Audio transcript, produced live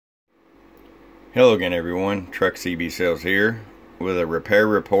Hello again everyone, Truck CB Sales here with a repair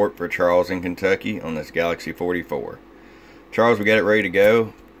report for Charles in Kentucky on this Galaxy 44. Charles, we got it ready to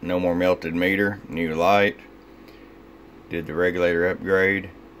go. No more melted meter, new light. Did the regulator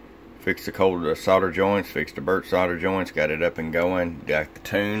upgrade. Fixed the cold solder joints, fixed the burnt solder joints, got it up and going. Got the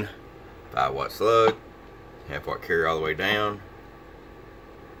tune, 5-watt slug, half-watt carrier all the way down.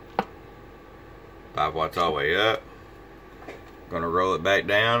 5 watts all the way up. Gonna roll it back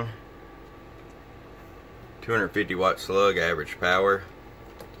down. 250 watt slug, average power.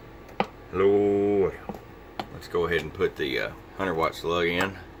 Low. Let's go ahead and put the 100 watt slug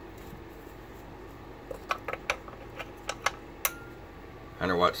in.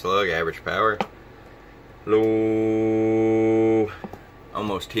 100 watt slug, average power. Low.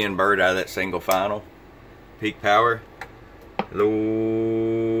 Almost 10 bird out of that single final. Peak power. Low.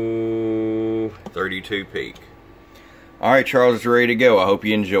 32 peak. Alright, Charles, it's ready to go. I hope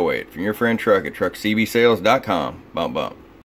you enjoy it. From your friend Truck at truckcbsales.com. Bump bump.